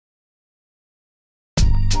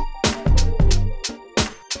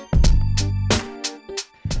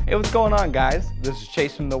Hey, what's going on, guys? This is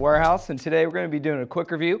Chase from the warehouse, and today we're going to be doing a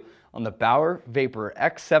quick review on the Bauer Vapor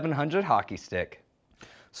X700 hockey stick.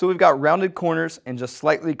 So we've got rounded corners and just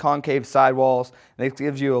slightly concave sidewalls, and it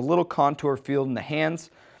gives you a little contour feel in the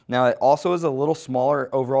hands. Now it also is a little smaller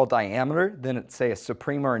overall diameter than, say, a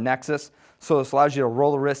Supreme or a Nexus, so this allows you to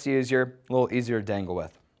roll the wrist easier, a little easier to dangle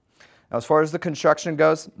with. Now, as far as the construction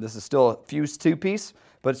goes, this is still a fused two-piece,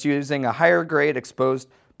 but it's using a higher grade exposed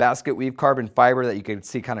basket weave carbon fiber that you can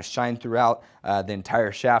see kind of shine throughout the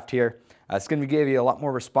entire shaft here. It's going to give you a lot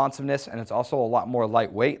more responsiveness, and it's also a lot more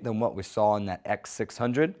lightweight than what we saw in that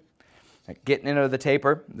X600. Getting into the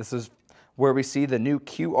taper, this is where we see the new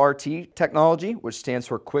QRT technology, which stands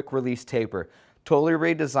for Quick Release Taper. Totally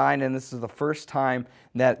redesigned, and this is the first time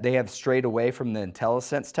that they have strayed away from the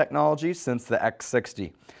IntelliSense technology since the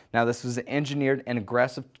X60. Now, this was an engineered and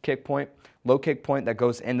aggressive kick point, low kick point that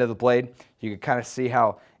goes into the blade. You can kind of see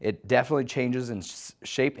how it definitely changes in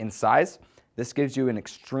shape and size. This gives you an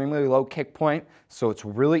extremely low kick point, so it's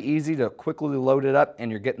really easy to quickly load it up, and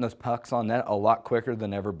you're getting those pucks on net a lot quicker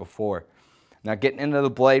than ever before. Now, getting into the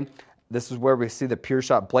blade, this is where we see the Pure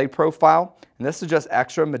Shot blade profile, and this is just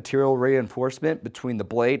extra material reinforcement between the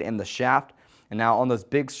blade and the shaft. And now on those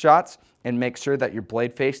big shots, and make sure that your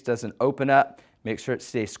blade face doesn't open up, make sure it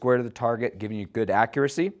stays square to the target, giving you good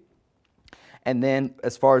accuracy. And then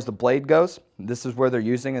as far as the blade goes, this is where they're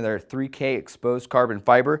using their 3K exposed carbon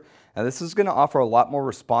fiber. Now this is going to offer a lot more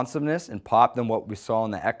responsiveness and pop than what we saw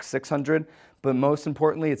in the X600, but most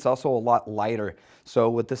importantly, it's also a lot lighter. So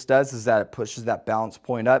what this does is that it pushes that balance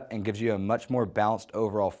point up and gives you a much more balanced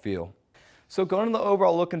overall feel. So going to the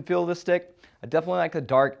overall look and feel of this stick, I definitely like the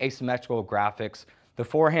dark asymmetrical graphics. The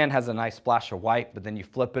forehand has a nice splash of white, but then you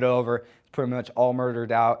flip it over, it's pretty much all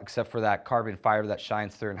murdered out except for that carbon fiber that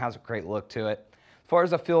shines through and has a great look to it. As far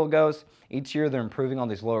as the feel goes, each year they're improving on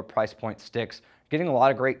these lower price point sticks, getting a lot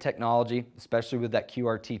of great technology, especially with that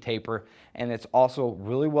QRT taper, and it's also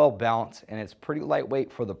really well balanced, and it's pretty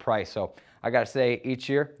lightweight for the price. So I gotta say, each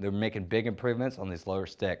year they're making big improvements on these lower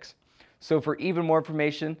sticks. So for even more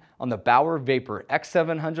information on the Bauer Vapor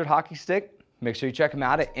X700 hockey stick, make sure you check them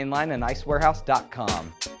out at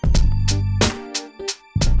inlineandicewarehouse.com.